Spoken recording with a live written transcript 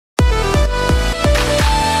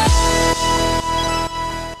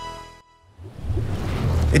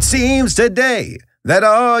It seems today that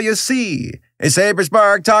all you see is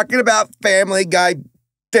Saberspark talking about Family Guy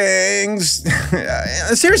things.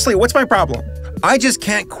 Seriously, what's my problem? I just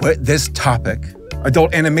can't quit this topic.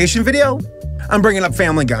 Adult animation video? I'm bringing up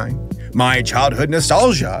Family Guy. My childhood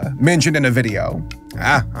nostalgia mentioned in a video.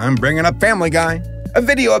 I'm bringing up Family Guy. A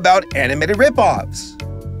video about animated ripoffs.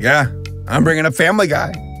 Yeah, I'm bringing up Family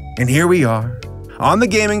Guy. And here we are, on the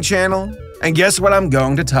gaming channel, and guess what I'm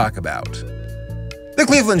going to talk about? The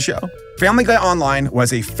Cleveland Show. Family Guy Online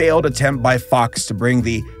was a failed attempt by Fox to bring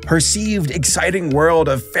the perceived exciting world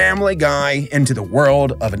of Family Guy into the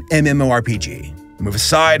world of an MMORPG. Move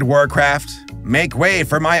aside, Warcraft. Make way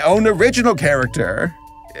for my own original character.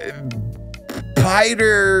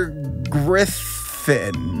 Spider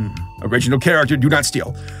Griffin. Original character, do not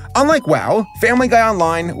steal. Unlike WoW, Family Guy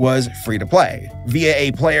Online was free to play via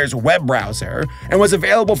a player's web browser and was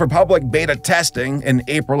available for public beta testing in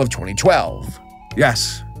April of 2012.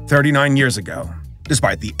 Yes, 39 years ago.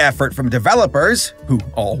 Despite the effort from developers, who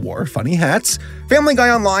all wore funny hats, Family Guy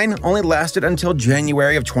Online only lasted until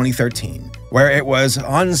January of 2013, where it was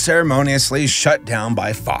unceremoniously shut down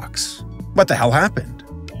by Fox. What the hell happened?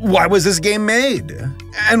 Why was this game made?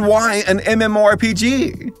 And why an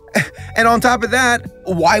MMORPG? And on top of that,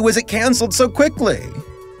 why was it canceled so quickly?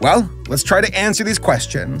 Well, let's try to answer these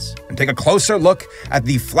questions and take a closer look at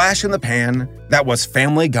the flash in the pan that was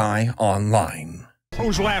Family Guy Online.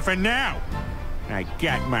 Who's laughing now? I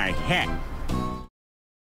got my hat.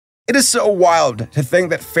 It is so wild to think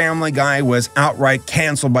that Family Guy was outright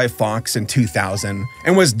canceled by Fox in 2000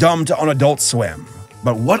 and was dumped on Adult Swim.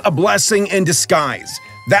 But what a blessing in disguise.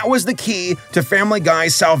 That was the key to Family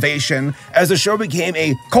Guy's salvation as the show became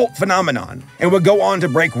a cult phenomenon and would go on to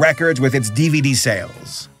break records with its DVD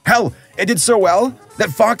sales. Hell, it did so well that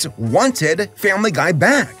Fox wanted Family Guy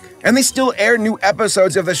back, and they still air new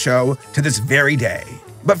episodes of the show to this very day.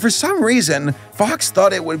 But for some reason, Fox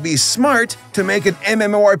thought it would be smart to make an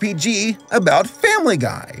MMORPG about Family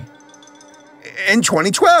Guy. In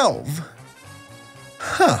 2012.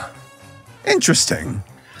 Interesting.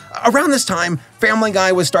 Around this time, Family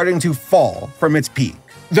Guy was starting to fall from its peak,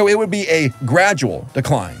 though it would be a gradual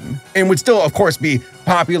decline, and would still, of course, be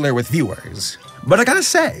popular with viewers. But I gotta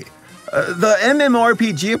say, the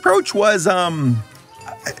MMORPG approach was,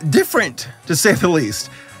 different, to say the least.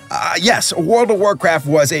 Yes, World of Warcraft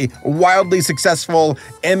was a wildly successful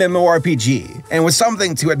MMORPG, and was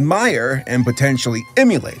something to admire and potentially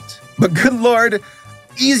emulate. But good lord,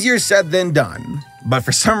 easier said than done. But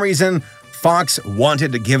for some reason, Fox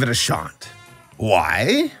wanted to give it a shot.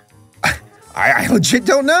 Why? I legit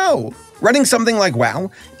don't know. Running something like WoW,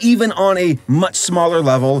 even on a much smaller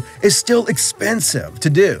level, is still expensive to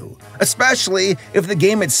do, especially if the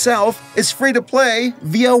game itself is free to play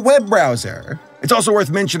via a web browser. It's also worth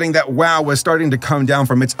mentioning that WoW was starting to come down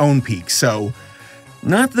from its own peak, so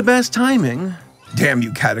not the best timing. Damn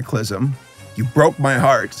you, Cataclysm. You broke my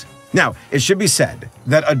heart. Now, it should be said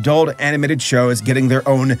that adult animated shows getting their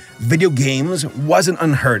own video games wasn't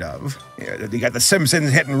unheard of. You got The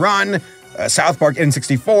Simpsons Hit and Run, South Park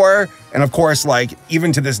N64, and of course,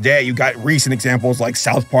 even to this day, you got recent examples like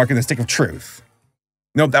South Park and The Stick of Truth.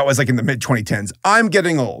 Nope, that was in the mid-2010s. I'm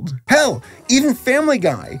getting old. Hell, even Family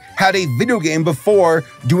Guy had a video game before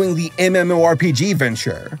doing the MMORPG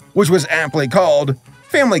venture, which was aptly called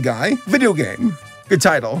Family Guy Video Game. Good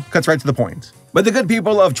title, cuts right to the point. But the good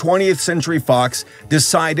people of 20th Century Fox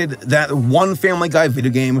decided that one Family Guy video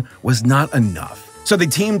game was not enough. So they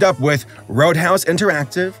teamed up with Roadhouse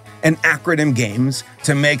Interactive and Acronym Games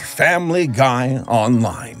to make Family Guy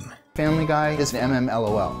Online. Family Guy is an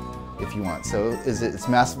MMLOL, if you want. So it's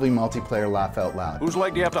massively multiplayer, laugh out loud. Whose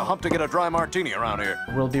leg do you have to hump to get a dry martini around here?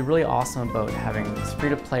 What'll be really awesome about having this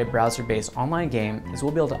free-to-play browser-based online game is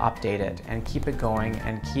we'll be able to update it and keep it going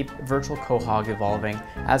and keep virtual QUAHOG evolving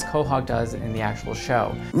as QUAHOG does in the actual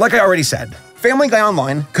show. Like I already said, Family Guy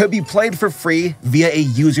Online could be played for free via a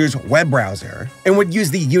user's web browser and would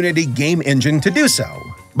use the Unity game engine to do so.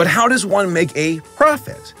 But how does one make a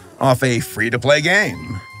profit off a free-to-play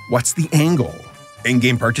game? What's the angle?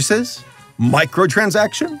 In-game purchases?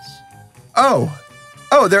 Microtransactions? Oh,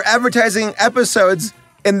 they're advertising episodes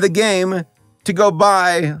in the game to go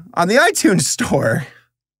buy on the iTunes store.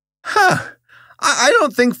 I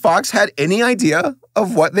don't think Fox had any idea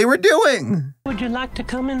of what they were doing. Would you like to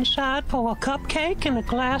come inside for a cupcake and a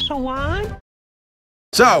glass of wine?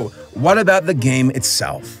 So, what about the game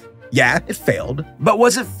itself? Yeah, it failed, but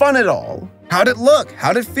was it fun at all? How'd it look?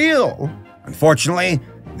 How'd it feel? Unfortunately,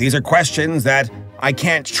 these are questions that I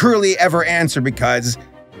can't truly ever answer because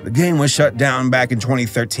the game was shut down back in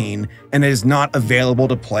 2013 and it is not available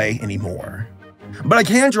to play anymore. but I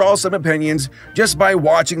can draw some opinions just by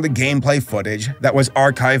watching the gameplay footage that was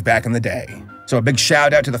archived back in the day. So a big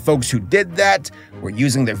shout out to the folks who did that. We're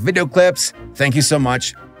using their video clips. Thank you so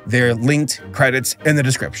much. They're linked credits in the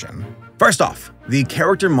description. First off, the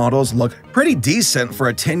character models look pretty decent for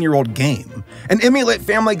a 10-year-old game and emulate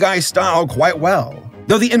Family Guy style quite well,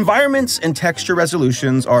 though the environments and texture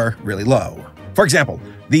resolutions are really low. For example,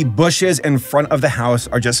 the bushes in front of the house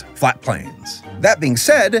are just flat plains. That being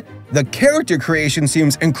said, the character creation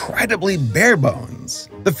seems incredibly bare bones.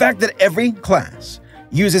 The fact that every class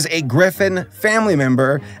uses a Griffin family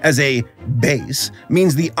member as a base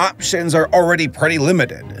means the options are already pretty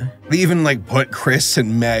limited. They even put Chris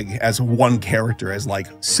and Meg as one character as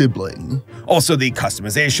sibling. Also, the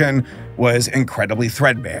customization was incredibly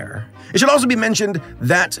threadbare. It should also be mentioned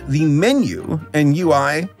that the menu and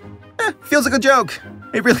UI feels like a joke.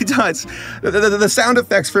 It really does. The sound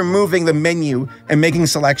effects for moving the menu and making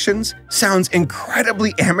selections sounds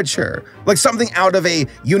incredibly amateur, like something out of a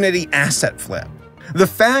Unity asset flip. The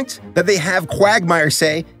fact that they have Quagmire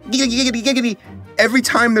say giggity giggity giggity every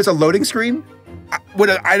time there's a loading screen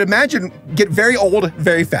I'd imagine get very old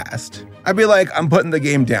very fast. I'd be like, I'm putting the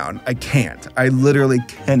game down. I can't. I literally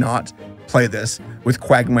cannot play this with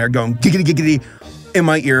Quagmire going giggity giggity in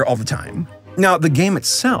my ear all the time. Now, the game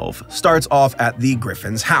itself starts off at the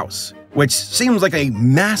Griffin's house, which seems like a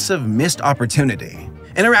massive missed opportunity.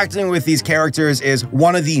 Interacting with these characters is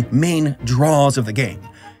one of the main draws of the game,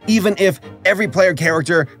 even if every player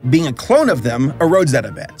character being a clone of them erodes that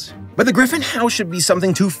a bit. But the Griffin house should be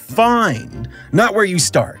something to find, not where you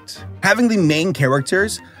start. Having the main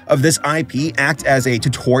characters of this IP act as a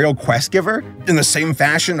tutorial quest giver in the same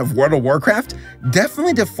fashion of World of Warcraft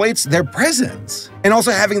definitely deflates their presence. And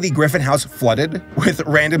also having the Griffin house flooded with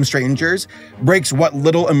random strangers breaks what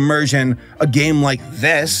little immersion a game like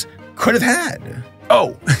this could have had.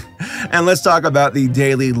 Oh, and let's talk about the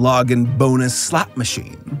daily login bonus slot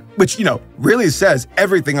machine, which, really says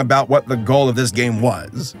everything about what the goal of this game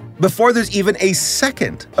was. Before there's even a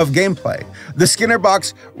second of gameplay, the Skinner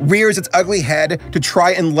box rears its ugly head to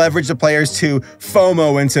try and leverage the players to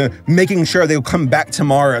FOMO into making sure they'll come back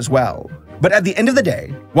tomorrow as well. But at the end of the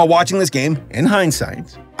day, while watching this game, in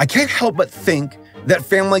hindsight, I can't help but think that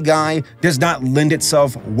Family Guy does not lend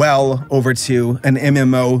itself well over to an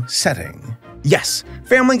MMO setting. Yes,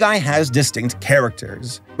 Family Guy has distinct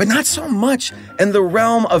characters, but not so much in the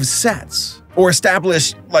realm of sets, or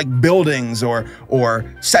established buildings or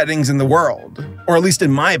settings in the world, or at least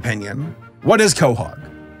in my opinion. What is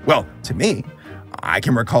QUAHOG? Well, to me, I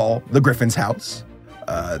can recall the Griffin's house,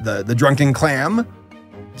 the Drunken Clam,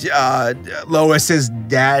 Lois's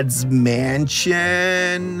dad's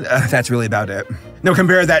mansion. That's really about it. Now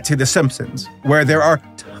compare that to The Simpsons, where there are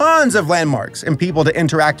tons of landmarks and people to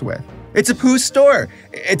interact with. It's a Pooh's store.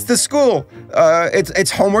 It's the school.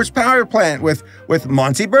 It's Homer's power plant with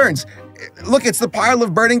Monty Burns. Look, it's the pile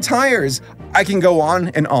of burning tires. I can go on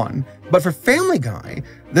and on. But for Family Guy,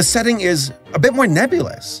 the setting is a bit more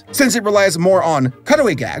nebulous, since it relies more on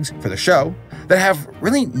cutaway gags for the show that have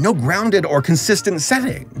really no grounded or consistent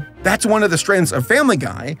setting. That's one of the strengths of Family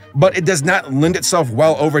Guy, but it does not lend itself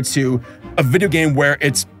well over to a video game where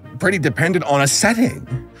it's pretty dependent on a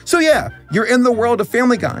setting. So yeah, you're in the world of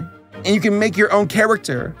Family Guy, and you can make your own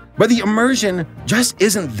character, but the immersion just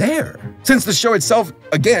isn't there, since the show itself,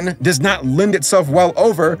 again, does not lend itself well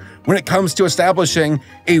over when it comes to establishing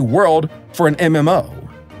a world for an MMO.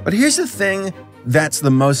 But here's the thing that's the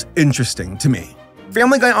most interesting to me.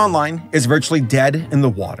 Family Guy Online is virtually dead in the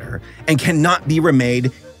water and cannot be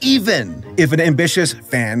remade even if an ambitious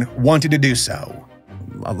fan wanted to do so.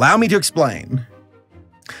 Allow me to explain.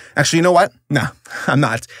 Actually, you know what? No, I'm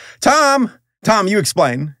not. Tom, you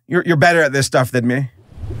explain. You're better at this stuff than me.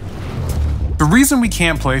 The reason we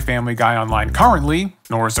can't play Family Guy Online currently,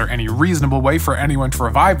 nor is there any reasonable way for anyone to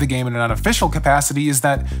revive the game in an unofficial capacity, is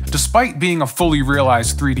that despite being a fully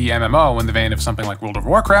realized 3D MMO in the vein of something like World of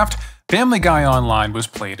Warcraft, Family Guy Online was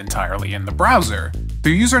played entirely in the browser. The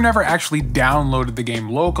user never actually downloaded the game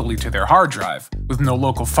locally to their hard drive. With no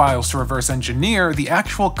local files to reverse engineer, the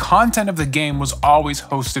actual content of the game was always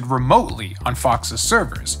hosted remotely on Fox's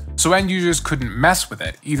servers, so end users couldn't mess with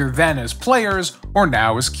it, either then as players or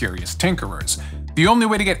now as curious tinkerers. The only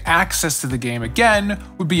way to get access to the game again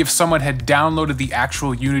would be if someone had downloaded the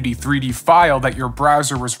actual Unity 3D file that your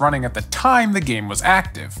browser was running at the time the game was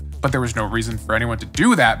active. But there was no reason for anyone to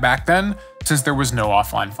do that back then, since there was no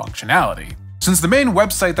offline functionality. Since the main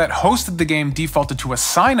website that hosted the game defaulted to a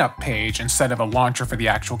sign-up page instead of a launcher for the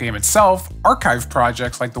actual game itself, archive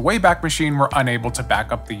projects like the Wayback Machine were unable to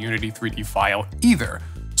back up the Unity 3D file either.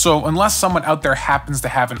 So unless someone out there happens to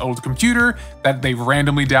have an old computer that they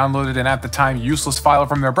randomly downloaded an at the time useless file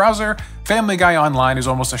from their browser, Family Guy Online is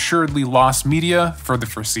almost assuredly lost media for the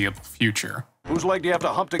foreseeable future. Whose leg do you have to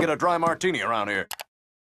hump to get a dry martini around here?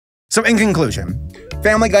 So in conclusion,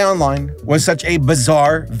 Family Guy Online was such a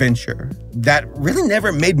bizarre venture that really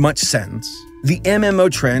never made much sense. The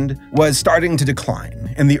MMO trend was starting to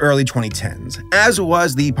decline in the early 2010s, as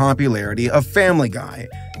was the popularity of Family Guy.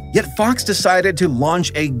 Yet Fox decided to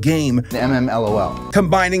launch a game, The MMOHuts.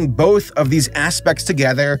 combining both of these aspects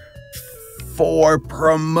together for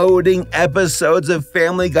promoting episodes of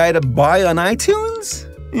Family Guy to buy on iTunes?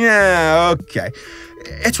 Yeah, okay.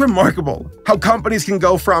 It's remarkable how companies can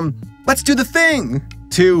go from, let's do the thing,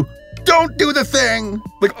 to don't do the thing,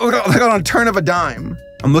 like on a turn of a dime.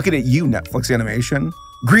 I'm looking at you, Netflix Animation.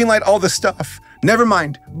 Greenlight all the stuff. Never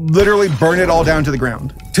mind, literally burn it all down to the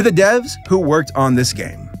ground. To the devs who worked on this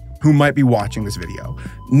game, who might be watching this video,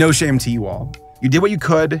 no shame to you all. You did what you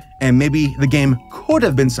could, and maybe the game could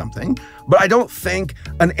have been something, but I don't think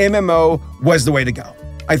an MMO was the way to go.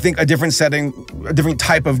 I think a different setting, a different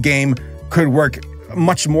type of game could work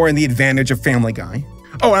much more in the advantage of Family Guy.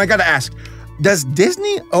 Oh, and I gotta ask, does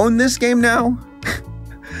Disney own this game now?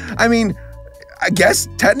 I mean, I guess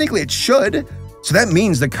technically it should. So that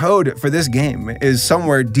means the code for this game is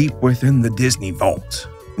somewhere deep within the Disney vault.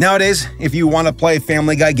 Nowadays, if you want to play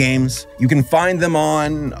Family Guy games, you can find them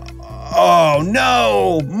on, oh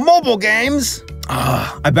no, mobile games.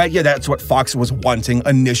 I bet you that's what Fox was wanting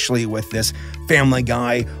initially with this Family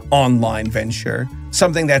Guy Online venture.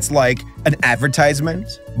 Something that's like an advertisement,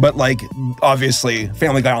 but like obviously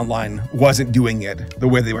Family Guy Online wasn't doing it the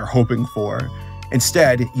way they were hoping for.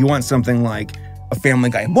 Instead, you want something like a Family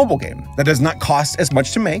Guy mobile game that does not cost as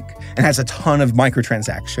much to make and has a ton of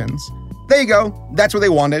microtransactions. There you go. That's what they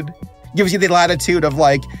wanted. Gives you the latitude of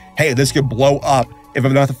like, hey, this could blow up if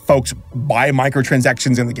enough folks buy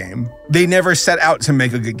microtransactions in the game. They never set out to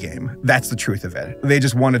make a good game. That's the truth of it. They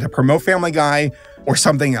just wanted to promote Family Guy or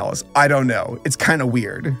something else. I don't know. It's kind of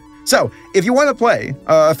weird. So if you want to play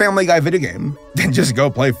a Family Guy video game, then just go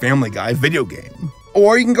play Family Guy video game.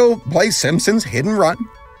 Or you can go play Simpsons Hit and Run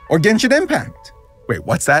or Genshin Impact. Wait,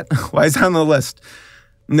 what's that? Why is that on the list?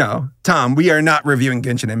 No, Tom, we are not reviewing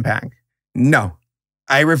Genshin Impact. No,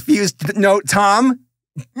 I refuse to. No, Tom,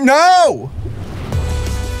 no!